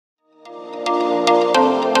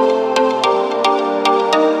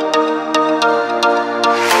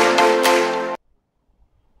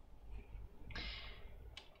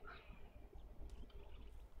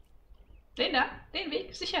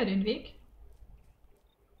hier den Weg.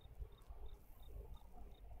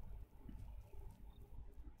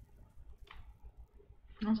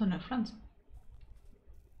 Noch so eine Pflanze.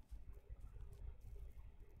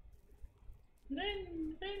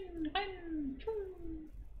 Renn, renn, renn.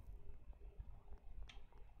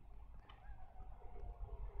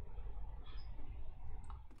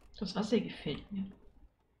 Das Wasser gefällt mir.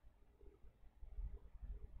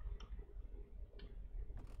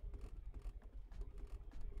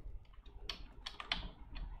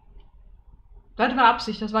 Das war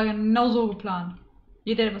Absicht, das war genau so geplant.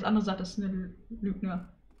 Jeder, der was anderes sagt, ist ein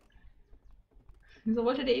Lügner. Wieso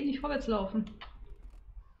wollte der eben nicht vorwärts laufen?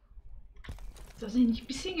 Ist das nicht ein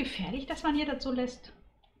bisschen gefährlich, dass man hier das so lässt?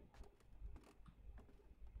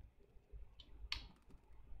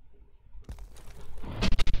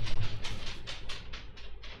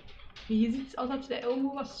 Hier sieht es aus, als wäre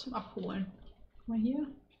irgendwo was zum Abholen. Guck mal hier.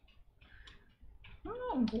 Ja,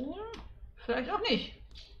 umholen. Vielleicht auch nicht.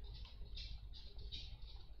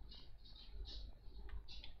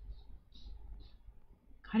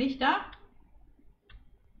 Kann ich da?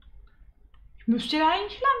 Ich müsste da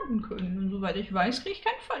eigentlich landen können. Und soweit ich weiß, kriege ich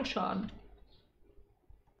keinen Fallschaden.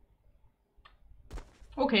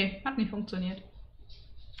 Okay, hat nicht funktioniert.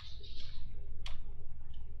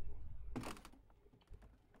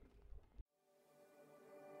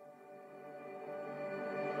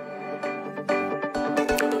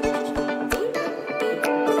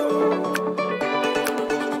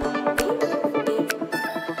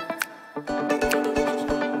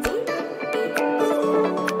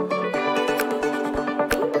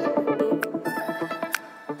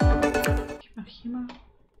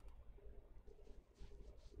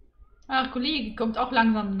 Ach, Kollege kommt auch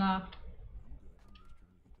langsam nach.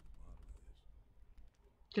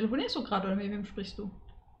 Telefonierst du gerade oder mit wem sprichst du?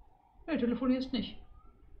 Nee, telefonierst nicht.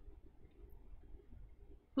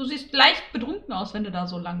 Du siehst leicht betrunken aus, wenn du da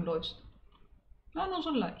so lang läufst. Ja, nur so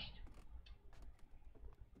leicht.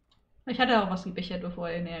 Ich hatte auch was gebechert, bevor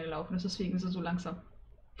er näher gelaufen ist, deswegen ist er so langsam.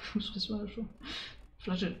 Das war schon.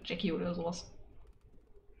 Flasche Jackie oder sowas.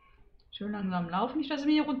 Schön langsam laufen, nicht, dass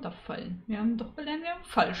wir hier runterfallen. Wir haben doch gelernt, wir haben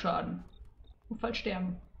Fallschaden. Und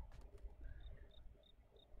Fallsterben.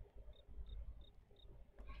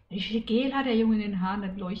 Wie viel Gel hat der Junge in den Haaren?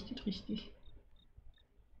 Das leuchtet richtig.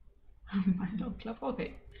 Mein Klappe,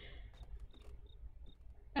 okay.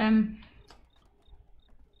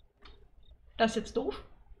 Das ist jetzt doof.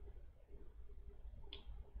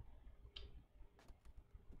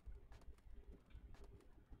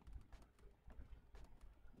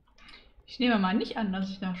 Ich nehme mal nicht an, dass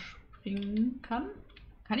ich da springen kann.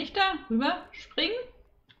 Kann ich da rüber springen?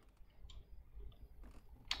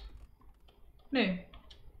 Nee.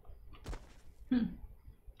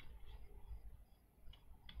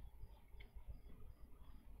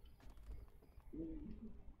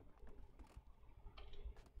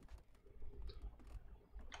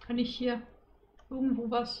 Kann ich hier irgendwo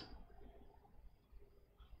was?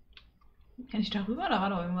 Kann ich da rüber? Da war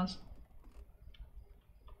doch irgendwas.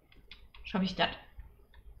 Schaffe ich das?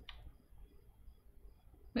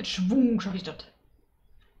 Mit Schwung schaffe ich das.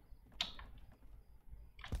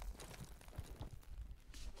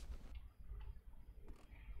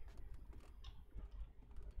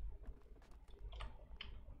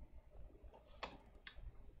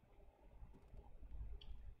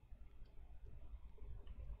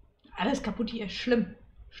 Alles kaputt hier. Schlimm.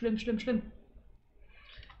 Schlimm, schlimm, schlimm.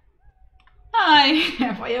 Nein.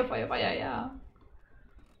 Feuer, Feuer, Feuer, ja.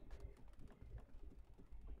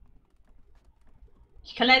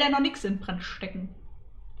 Ich kann leider noch nichts in Brand stecken.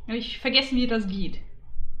 Habe ich vergessen, wie das geht.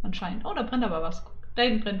 Anscheinend. Oh, da brennt aber was. Da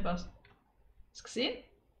hinten brennt was. Hast du gesehen?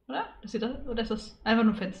 Oder? Oder ist das einfach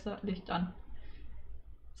nur Fensterlicht an?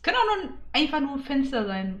 Es kann auch nur einfach nur ein Fenster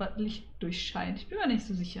sein, was Licht durchscheint. Ich bin mir nicht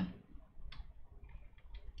so sicher.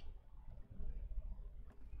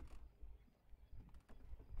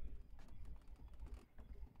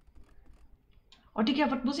 Oh,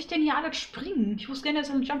 Digga, was muss ich denn hier alles springen? Ich wusste gar nicht, dass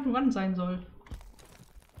das ein Jump'n'Run sein soll.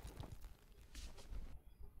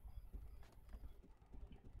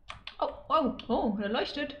 Oh, oh, oh, da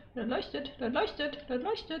leuchtet, da leuchtet, da leuchtet, da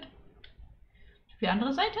leuchtet. Die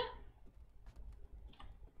andere Seite?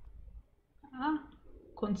 Ah,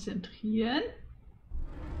 konzentrieren.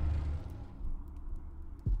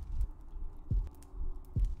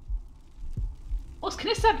 Oh, es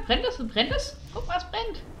knistert. Brennt es? Brennt es? Guck mal, es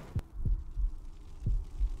brennt.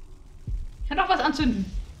 Ich kann doch was anzünden.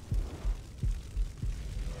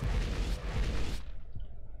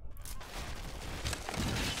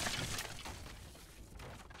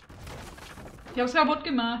 Ich hab's kaputt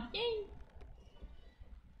gemacht. Yay.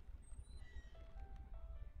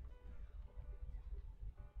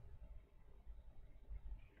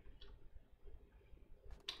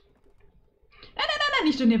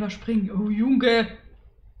 ich denn überspringen? Oh, Junge.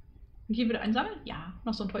 Hier wieder einsammeln? Ja,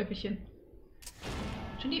 noch so ein Teufelchen.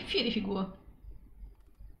 Schon die vierte Figur.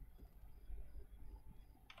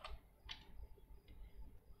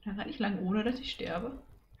 Da kann ich lang, ohne dass ich sterbe.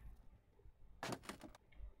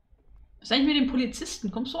 Was ist eigentlich mit dem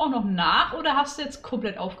Polizisten? Kommst du auch noch nach oder hast du jetzt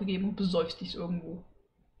komplett aufgegeben und besäufst dich irgendwo?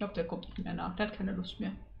 Ich glaube, der kommt nicht mehr nach. Der hat keine Lust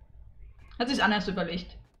mehr. Hat sich's anders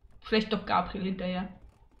überlegt. Vielleicht doch Gabriel hinterher.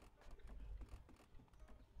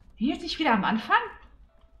 Hier jetzt nicht wieder am Anfang?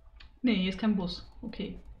 Nee, hier ist kein Bus.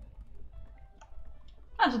 Okay.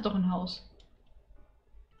 Also doch ein Haus.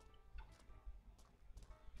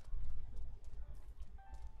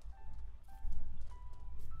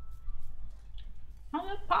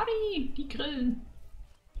 Party! Die grillen.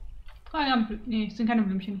 Ah ja, nee, es sind keine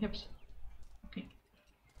Blümchen. Ich hab's. Okay.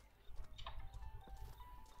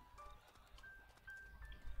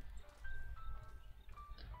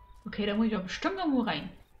 Okay, da muss ich doch bestimmt irgendwo rein.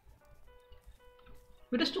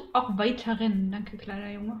 Würdest du auch weiter rennen? Danke,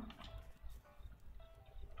 kleiner Junge.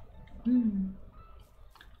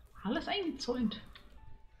 Alles eingezäunt.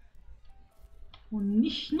 Und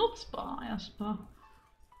nicht nutzbar erstmal.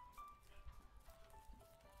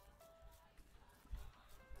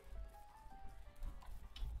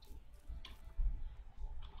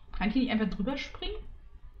 Kann ich hier nicht einfach drüber springen?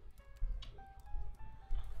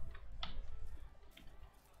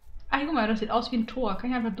 Ach, guck mal, das sieht aus wie ein Tor. Kann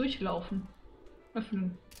ich einfach durchlaufen.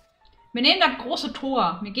 Öffnen. Wir nehmen das große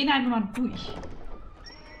Tor. Wir gehen einfach mal durch.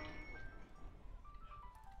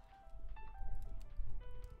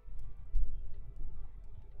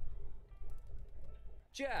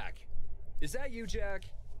 Jack! Is that you, Jack?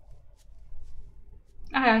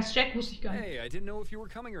 Ah ja, ist Jack, wusste ich gar nicht. Hey, I didn't know if you were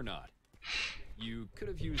coming or not. You could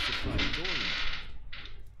have used the front door,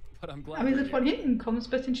 but I'm glad. Aber wir you're sind von here. hinten gekommen, ist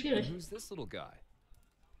ein bisschen And schwierig. who's this little guy?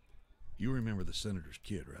 You remember the senator's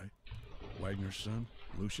kid, right? Wagner's son,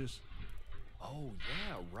 Lucius? Oh,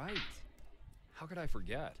 yeah, right. How could I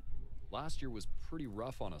forget? Last year was pretty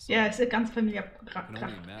rough on us. Ja, all. ist ja ganz I can only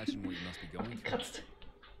Familie imagine what you must be going through. kratzt.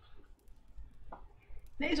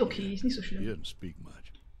 Ne, ist okay, ist nicht so He schlimm. doesn't speak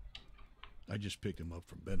much. I just picked him up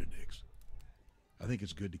from Benedict's. I think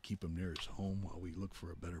it's good to keep him near his home while we look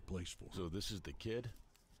for a better place for him. So this is the kid?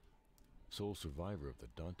 Sole survivor of the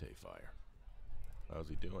Dante fire. How's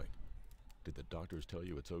he doing? Did the doctors tell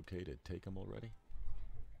you it's okay to take him already?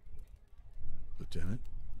 Lieutenant,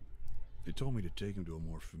 they told me to take him to a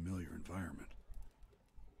more familiar environment.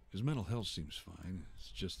 His mental health seems fine. It's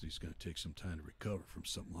just that he's going to take some time to recover from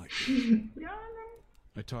something like this. Ja,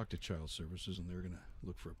 I talked to Child Services, and they're going to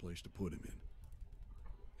look for a place to put him in.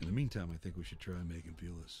 In the meantime, I think we should try and make him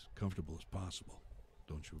feel as comfortable as possible.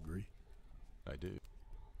 Don't you agree? I do.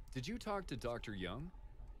 Did you talk to Dr. Young?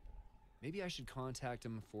 Maybe I should contact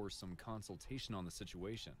him for some consultation on the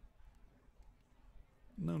situation.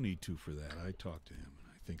 No need to for that. I talked to him,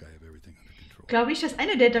 and I think I have everything under control. glaube ich, dass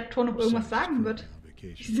einer der Doktoren noch irgendwas Besides, sagen he's wird. currently on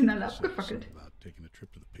vacation. Die sind alle He said abgefackelt. something about taking a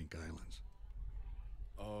trip to the Pink Islands.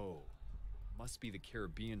 Oh, must be the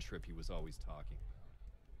Caribbean trip he was always talking about.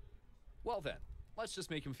 Well then, let's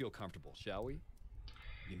just make him feel comfortable, shall we?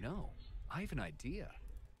 You know, I have an idea.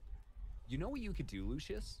 You know what you could do,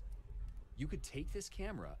 Lucius? You could take this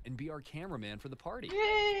camera and be our cameraman for the party.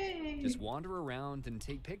 Yay! Just wander around and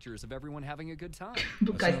take pictures of everyone having a good time.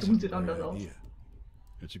 Begeisterung sieht That sounds like anders a great aus. idea.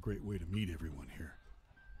 It's a great way to meet everyone here.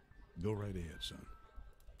 Go right ahead, son.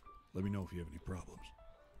 Let me know if you have any problems.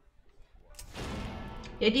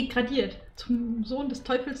 Er degradiert zum Sohn des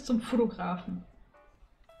Teufels zum Fotografen.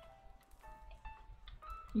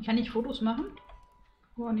 Wie kann ich Fotos machen?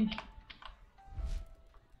 Gar nicht.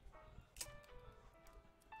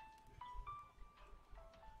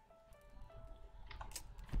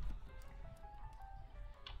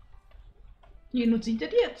 Wie nutzt sieht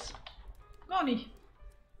das jetzt? Gar nicht.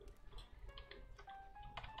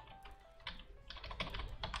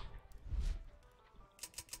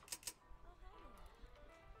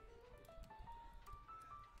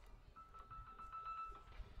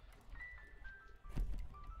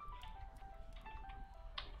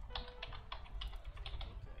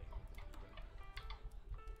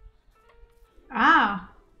 Ah.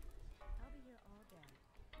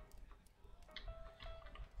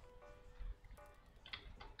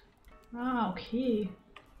 Ah, okay.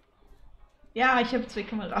 Ja, ich habe zwei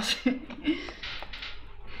Kameras.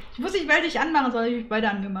 Ich wusste nicht, welche ich anmachen soll, ich habe beide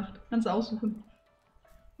angemacht. Kannst du aussuchen.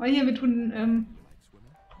 Weil hier, wir tun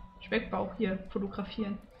Speckbauch hier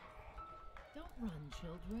fotografieren. Don't run,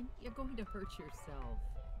 children. You're going to hurt yourself.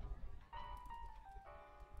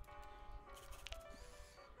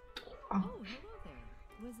 Ah. Oh, hello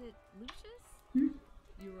there. Was it Lucius? Hm?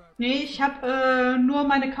 You're our Nee, ich habe nur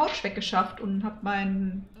meine Couch weggeschafft und habe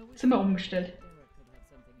mein Zimmer umgestellt. Derek could have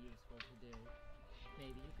something useful to do.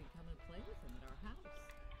 Maybe you could come and play with him at our house.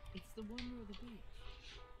 It's the one near the beach.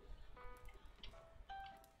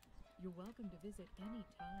 You're welcome to visit any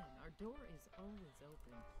time. Our door is always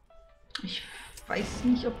open. Ich weiß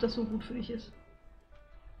nicht, ob das so gut für dich ist.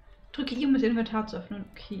 Drücke I, um das Inventar zu öffnen.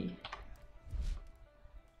 Okay.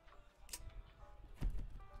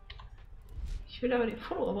 Ich will aber den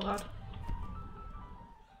Fotoapparat.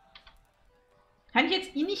 Kann ich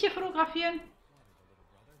jetzt ihn nicht hier fotografieren?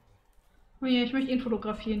 Oh ja, ich möchte ihn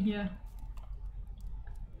fotografieren hier.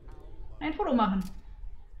 Ein Foto machen.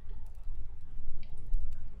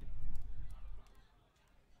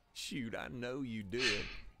 Shoot, I know you do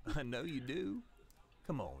it. I know you do.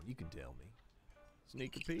 Come on, you can tell me.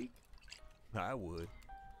 Sneak a peek? I would.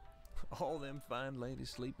 All them fine ladies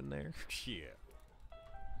sleeping there? Yeah.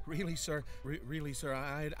 Really, sir? Really, sir?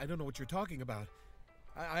 I don't know what you're talking about.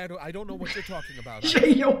 I don't know what you're talking about. Ich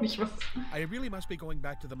will auch nicht was. I really must be going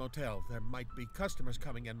back to the motel. There might be customers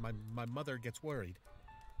coming and my mother gets worried.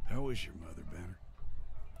 How is your mother, Banner?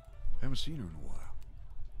 Haven't seen her in a while.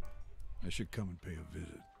 I should come and pay a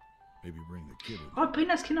visit. Maybe bring the kid with me. Oh, bring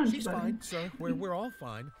das Kind noch nicht She's bei. fine, sir. We're all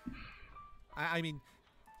fine. I mean,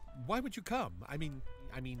 why would you come? I mean,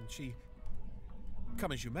 she...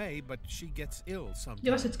 Come as you may, but she gets ill sometimes.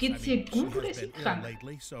 Ja, was, jetzt geht's ihr she gut oder has ist sie been ill krank?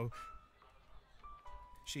 lately, so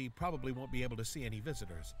she probably won't be able to see any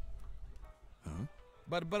visitors. Huh?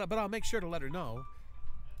 But I'll make sure to let her know.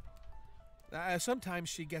 Sometimes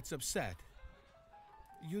she gets upset.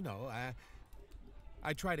 You know,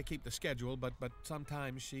 I try to keep the schedule, but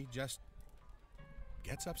sometimes she just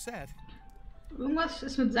gets upset. Irgendwas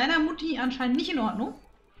ist mit seiner Mutti anscheinend nicht in Ordnung.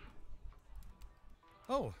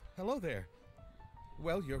 Oh, hello there.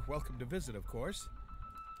 Well, you're welcome to visit, of course.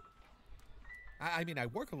 I mean, I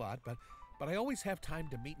work a lot, but I always have time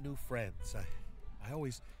to meet new friends. I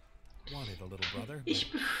always wanted a little brother. But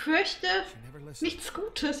Ich befürchte she never listened. nichts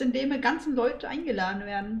Gutes, indem die ganzen Leute eingeladen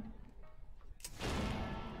werden.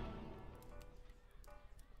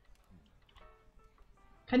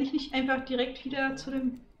 Kann ich nicht einfach direkt wieder zu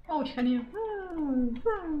dem... Oh, ich kann hier...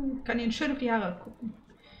 Kann hier schön auf die Haare gucken.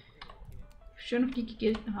 Schön auf die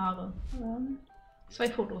gegelten Haare. 2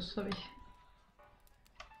 Fotos habe ich.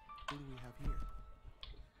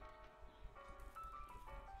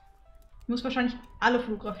 Ich muss wahrscheinlich alle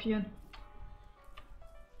fotografieren.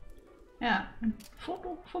 Ja, ein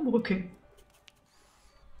Foto vom Rücken.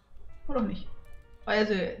 Oder auch nicht.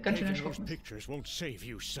 Also ganz schön Taking those erschrocken. pictures won't save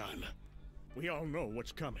you, son. We all know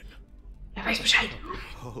what's coming. Er weiß Bescheid.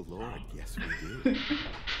 Oh, Lord, yes we do.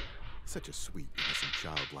 Such a sweet, innocent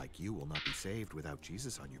child like you will not be saved without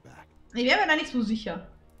Jesus on your back. Ich wäre mir da nicht so sicher.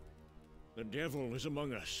 The devil is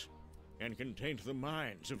among us and can taint the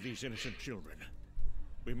minds of these innocent children.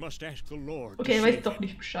 We must ask the Lord Okay, er to weiß save doch them.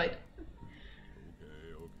 nicht Bescheid. Okay.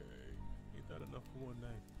 Ain't that enough for one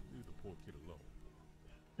night? Leave the poor kid alone.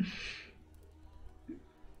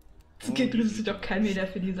 Das Kind interessiert doch kein Meter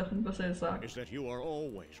für die Sachen, was er jetzt sagt. Is that you are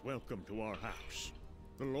always welcome to our house.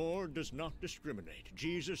 The Lord does not discriminate.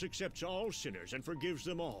 Jesus accepts all sinners and forgives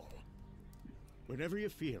them all. Whenever you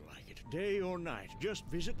feel like it, day or night, just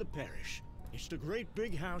visit the parish. It's the great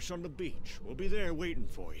big house on the beach. We'll be there waiting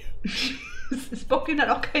for you. Es bockt ihn halt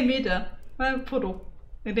auch kein Meter. Mal ein Foto.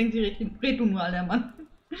 Er denkt, red du nur, alter Mann.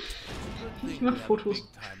 Ich mach Fotos.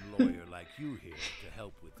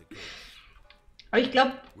 Aber ich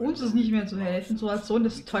glaube, uns ist nicht mehr zu helfen. So als Sohn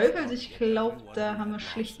des Teufels, ich glaube, da haben wir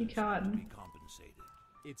schlecht die Karten.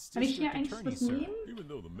 Kann ich hier eins mitnehmen? Even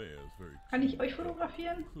though the mayor's very Kann ich euch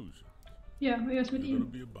fotografieren? conclusion, Ja, wie wär's mit you're gonna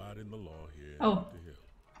ihm? be abiding the law here Oh. at the hill.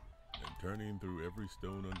 And turning through every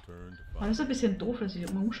stone unturned to Oh, find das ist ein bisschen doof, dass ich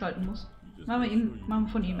immer umschalten muss. Machen wir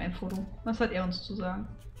von ihm ein Foto. Was hat er uns zu sagen?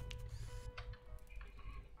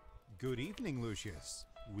 Good evening, Lucius.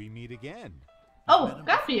 We meet again. Oh,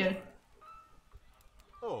 Gabriel!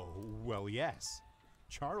 Oh, well, yes.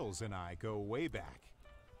 Charles and I go way back.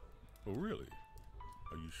 Oh, really?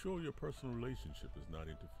 Are you sure your personal relationship is not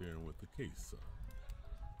interfering with the case, son?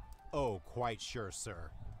 Oh, quite sure,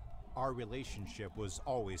 sir. Our relationship was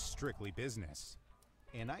always strictly business.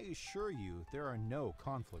 And I assure you there are no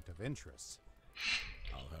conflict of interest.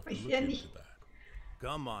 I'll have to Weiß look ja into nicht. that.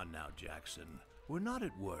 Come on now, Jackson. We're not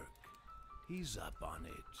at work. He's up on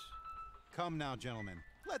it. Come now, gentlemen.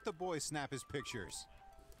 Let the boy snap his pictures.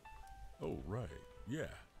 Oh, right.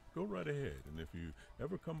 Yeah. Go right ahead. And if you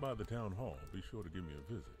ever come by the town hall, be sure to give me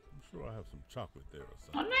a visit. I'm sure I'll have some chocolate there or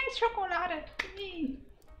Oh something. nein, Schokolade! Nee.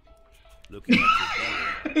 Looking at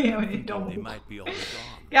your belly, Ja, aber den they Daumen hoch. might be all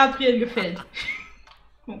gone. Gabriel gefällt.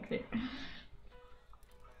 Okay.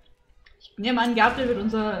 Ich nehme an, Gabriel wird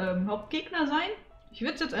unser Hauptgegner sein. Ich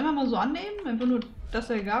würde es jetzt einfach mal so annehmen, einfach nur, dass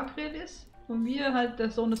er Gabriel ist. Und wir halt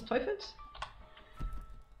der Sohn des Teufels.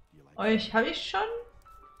 Euch habe ich schon.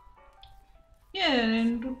 Ja,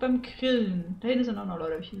 den tut beim Grillen. Da hinten sind auch noch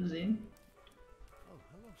Leute, habe ich gesehen.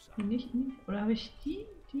 Nicht. Oder habe ich die?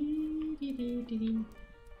 Die.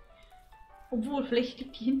 Obwohl, vielleicht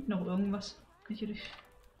liegt hier hinten noch irgendwas. Kann ich hier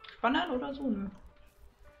durchspannern oder so? Nö.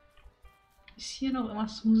 Ist hier noch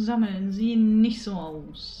irgendwas zum Sammeln? Sehen nicht so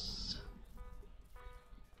aus.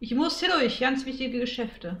 Ich muss hier durch. Ganz wichtige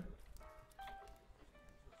Geschäfte.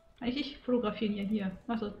 Ich fotografieren hier.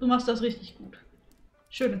 Du machst das richtig gut.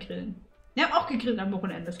 Schöne Grillen. Wir haben auch gegrillt am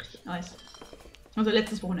Wochenende. Das ist richtig nice. Also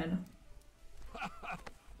letztes Wochenende.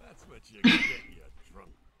 That's what you get, you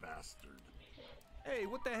drunk bastard. Hey,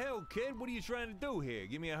 what the hell, kid? What are you trying to do here?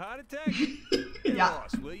 Give me a heart attack? Ja.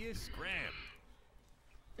 Lost, will you? Scram.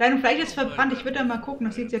 Dein Fleisch ist verbrannt. Ich würde da mal gucken.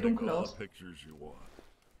 Das sieht sehr dunkel aus.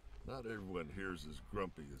 Not everyone here's as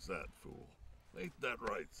grumpy as that fool. Ain't that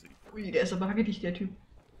right, Seaper? Ui, der ist aber hackelig, der Typ.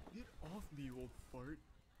 Get off me, you old fart.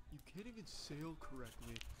 You can't even sail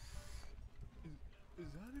correctly.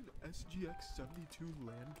 Is that an SGX-72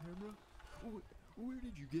 land camera? Where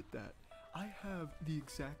did you get that? I have the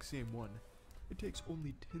exact same one. It takes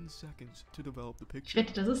only 10 seconds to develop the Ich picture.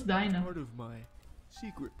 wette, das ist deine. Part of my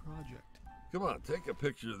secret project. Come on, take a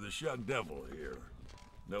picture of this young devil here.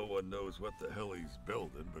 No one knows what the hell he's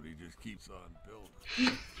building, but he just keeps on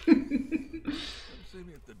building. Come see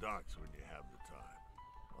me at the docks when you have the time.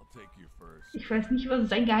 I'll take you first. Ich weiß nicht, was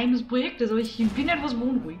sein geheimes Projekt ist, aber ich bin etwas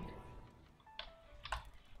beunruhigt.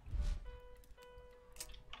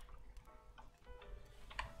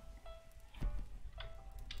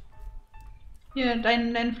 Hier,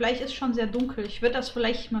 dein Fleisch ist schon sehr dunkel. Ich würde das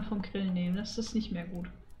vielleicht mal vom Grill nehmen. Das ist nicht mehr gut.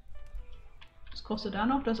 Was kostet da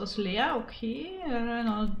noch? Das ist leer, okay.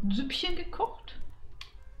 Noch ein Süppchen gekocht.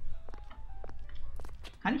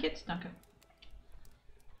 Kann ich jetzt? Danke.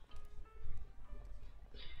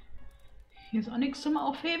 Hier ist auch nichts zum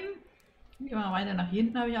Aufheben. Gehen wir mal weiter nach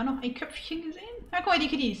hinten. Habe ich auch noch ein Köpfchen gesehen. Na, guck mal, die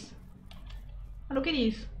Kitties. Hallo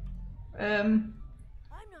Kitties.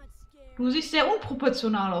 Du siehst sehr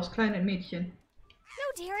unproportional aus, kleine Mädchen.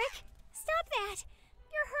 No, Derek! Stop that!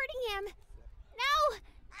 You're hurting him! No!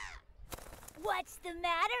 What's the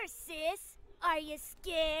matter, sis? Are you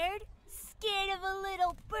scared? Scared of a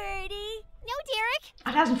little birdie? No, Derek!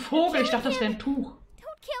 Ah, da ist ein Vogel. Ich dachte, das wäre ein Tuch.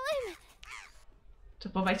 Don't kill him! Ich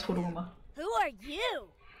hab Beweisfoto gemacht. Who are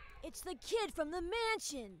you? It's the kid from the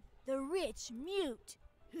mansion. The rich mute.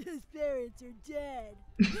 His parents are dead.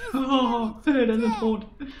 Oh, das ist tot.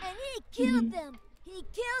 And he killed them. He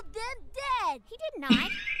killed them dead. He did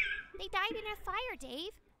not. They died in a fire,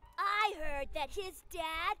 Dave. I heard that his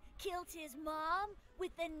dad killed his mom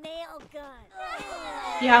with a nail gun.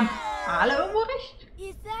 Die haben alle irgendwo recht.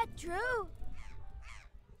 Is that true?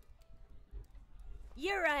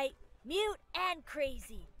 You're right. Mute and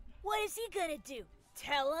crazy. What is he gonna do?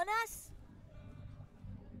 Tell on us?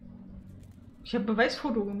 Ich habe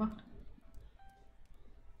Beweisfoto gemacht.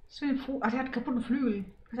 Was für ein Vogel? Ah, der hat kaputte Flügel.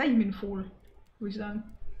 Was ist eigentlich mit dem Vogel? Würde ich sagen.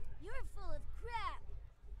 You're full of crap.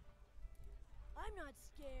 I'm not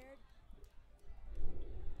scared.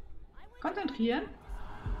 Konzentrieren.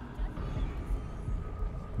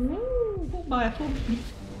 Guck mal, der Vogel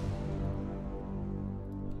fliegt.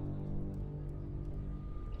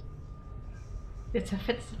 Der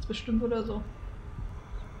zerfetzt jetzt bestimmt oder so.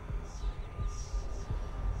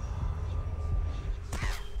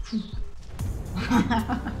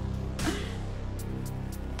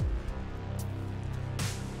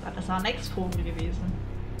 Das war ein Ex-Vogel gewesen.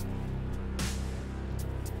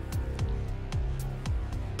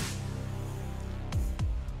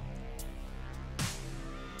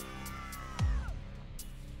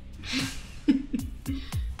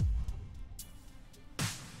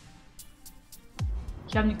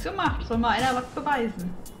 Ich habe nichts gemacht. Soll mal einer was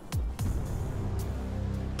beweisen?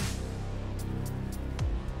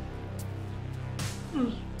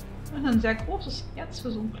 Das ist ein sehr großes Herz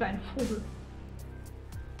für so einen kleinen Vogel.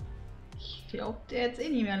 Ich glaube, der hat es eh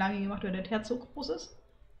nicht mehr lange gemacht, wenn das Herz so groß ist.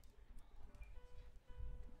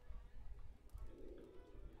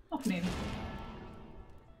 Aufnehmen.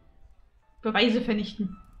 Beweise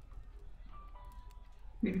vernichten.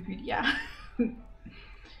 Ja.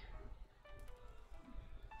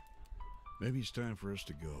 Maybe it's time for us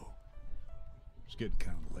to go. It's getting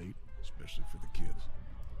kind of late, especially for the kids.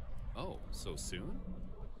 Oh, so soon?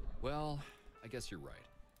 Well, I guess you're right.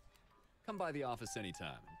 Come by the office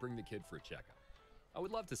anytime and bring the kid for a checkup. I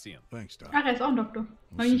would love to see him. Thanks, Doc. Ach, er ist auch ein Doktor.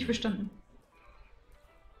 Habe ich nicht verstanden.